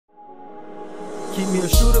Keep me a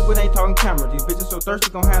shooter, but ain't talking camera. These bitches so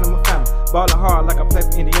thirsty, gon' handle my family. Ballin' hard like I play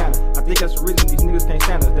for Indiana. I think that's the reason these niggas can't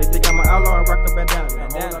stand us. They think I'm an outlaw and rock a bandana.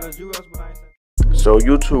 So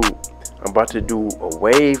YouTube, I'm about to do a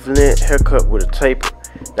wavelength haircut with a taper.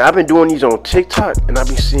 Now I've been doing these on TikTok, and I've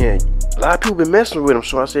been seeing a lot of people been messing with them.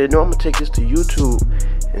 So I said, no, I'm gonna take this to YouTube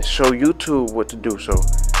and show YouTube what to do. So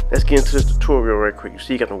let's get into this tutorial right quick. You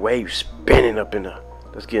see, you got the wave spinning up in there.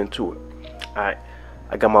 Let's get into it. All right,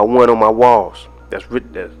 I got my one on my walls. That's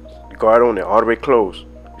with that guard on there, all the way closed.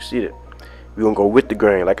 You see that? We're gonna go with the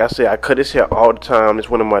grain. Like I said, I cut his hair all the time. It's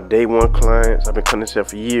one of my day one clients. I've been cutting his hair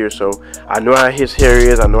for years, so I know how his hair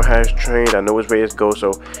is. I know how it's trained. I know which way it's go.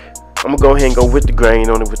 So I'm gonna go ahead and go with the grain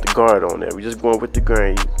on it, with the guard on there. We just going with the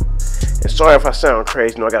grain. And sorry if I sound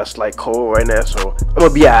crazy. You know, I got a slight cold right now, so I'm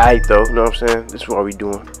gonna be alright though. You know what I'm saying? This is what we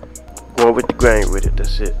doing. Going with the grain with it.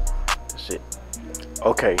 That's it. That's it.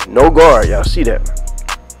 Okay, no guard. Y'all see that?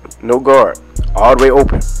 No guard. All the way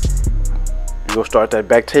open. We're gonna start that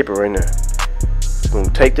back taper right now. We're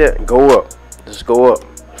gonna take that and go up. Just go up.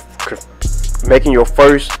 Making your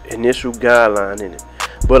first initial guideline in it.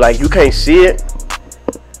 But like you can't see it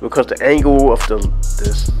because the angle of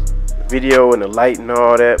this video and the light and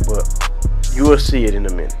all that, but you will see it in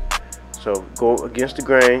a minute. So go against the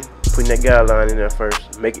grain, putting that guideline in there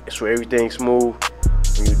first. Make it so everything's smooth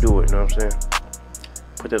when you do it, you know what I'm saying?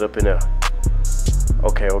 Put that up in there.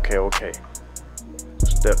 Okay.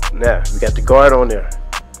 Step. Now we got the guard on there,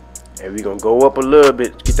 and we're gonna go up a little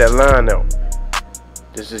bit to get that line out.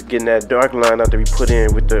 This is getting that dark line out that we put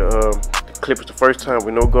in with the clippers the first time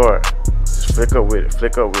with no guard. Just flick up with it,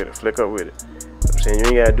 flick up with it, flick up with it. You know what I'm saying, you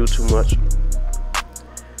ain't gotta do too much.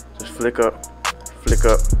 Just flick up, flick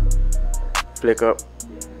up, flick up.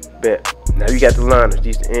 Bet. Now you got the liners.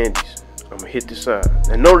 These the Andes. I'm gonna hit this side.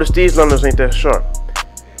 And notice these liners ain't that sharp.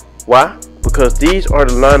 Why? Because these are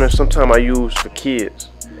the liners sometimes I use for kids.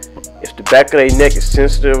 If the back of their neck is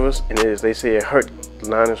sensitive and they say it hurt, the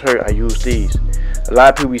liners hurt, I use these. A lot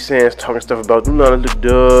of people be saying, talking stuff about, them liners look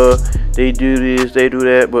duh, they do this, they do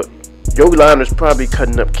that, but your liners probably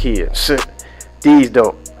cutting up kids. These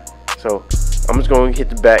don't. So I'm just going to hit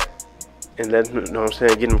the back and let them, you know what I'm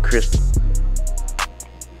saying, get them crispy.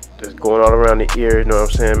 Just going all around the ear, you know what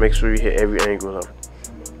I'm saying, make sure you hit every angle of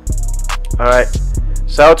it. Alright.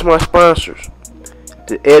 Shout out to my sponsors,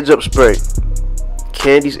 the Edge Up Spray,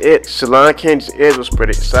 Salon Candy's Edge Up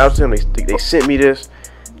Spray. Shout out to them. They sent me this,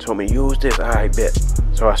 told me use this. I bet.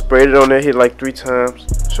 So I sprayed it on there, hit like 3 times.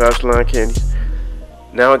 Shout out to Salon Candy's.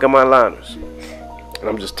 Now I got my liners, and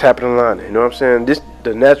I'm just tapping the liner. You know what I'm saying? This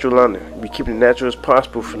the natural liner. We keeping it natural as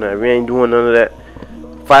possible for now. We ain't doing none of that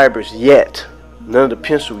fibers yet, none of the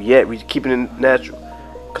pencil yet. We keeping it natural,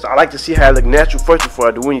 cause I like to see how it look natural first before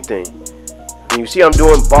I do anything. And you see I'm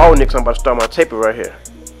doing ball nicks, I'm about to start my taper right here.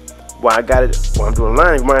 While I got it, while I'm doing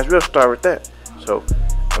line, you might as well start with that. So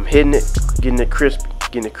I'm hitting it, getting it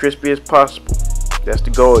crispy as possible. That's the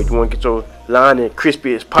goal. You want to get your line in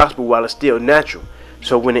crispy as possible while it's still natural.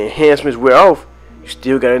 So when the enhancements wear off, you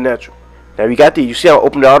still got it natural. Now we got these, you see I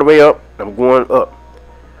opened it all the way up, I'm going up.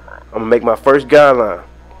 I'm gonna make my first guideline.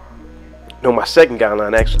 No, my second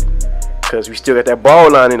guideline actually. Cause we still got that ball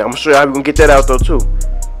line in it. I'm gonna show you how we're gonna get that out though too.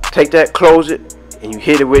 Take that, close it, and you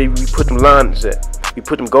hit it where we put them liners at. We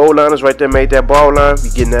put them gold liners right there, made that ball line. We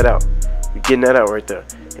getting that out. We getting that out right there.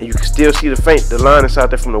 And you can still see the line that's out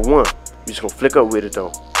there from the one. We just gonna flick up with it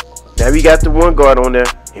though. Now we got the one guard on there,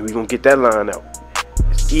 and we gonna get that line out.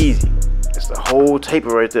 It's easy. It's the whole taper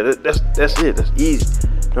right there. That's it. That's easy. You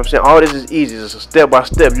know what I'm saying? All this is easy. It's a step by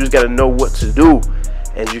step. You just gotta know what to do,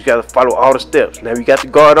 and you gotta follow all the steps. Now we got the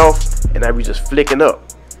guard off, and now we just flicking up.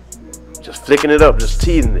 Just flicking it up, just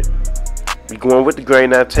teasing it. We going with the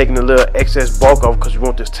grain now, taking a little excess bulk off because we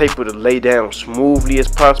want this taper to lay down smoothly as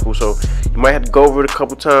possible. So you might have to go over it a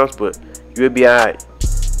couple times, but you'll be alright.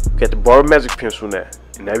 We got the Barber Magic Pencil now,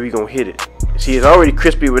 and now we gonna hit it. See, it's already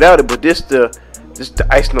crispy without it, but this the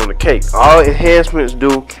icing on the cake. All enhancements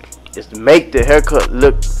do is to make the haircut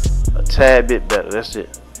look a tad bit better. That's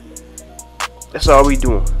it. That's all we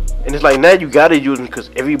doing. And it's like now you gotta use them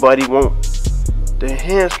because everybody want the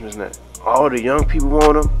enhancements now. All the young people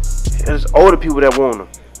want them. There's older people that want them.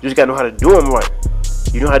 You just gotta know how to do them right.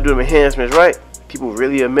 You know how to do them enhancements right, people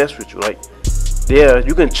really mess with you. Like, yeah,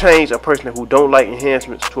 you can change a person who don't like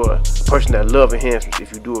enhancements to a person that love enhancements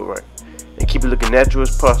if you do it right and keep it looking natural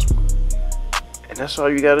as possible. And that's all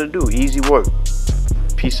you gotta do. Easy work.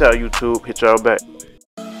 Peace out, YouTube. Hit y'all back.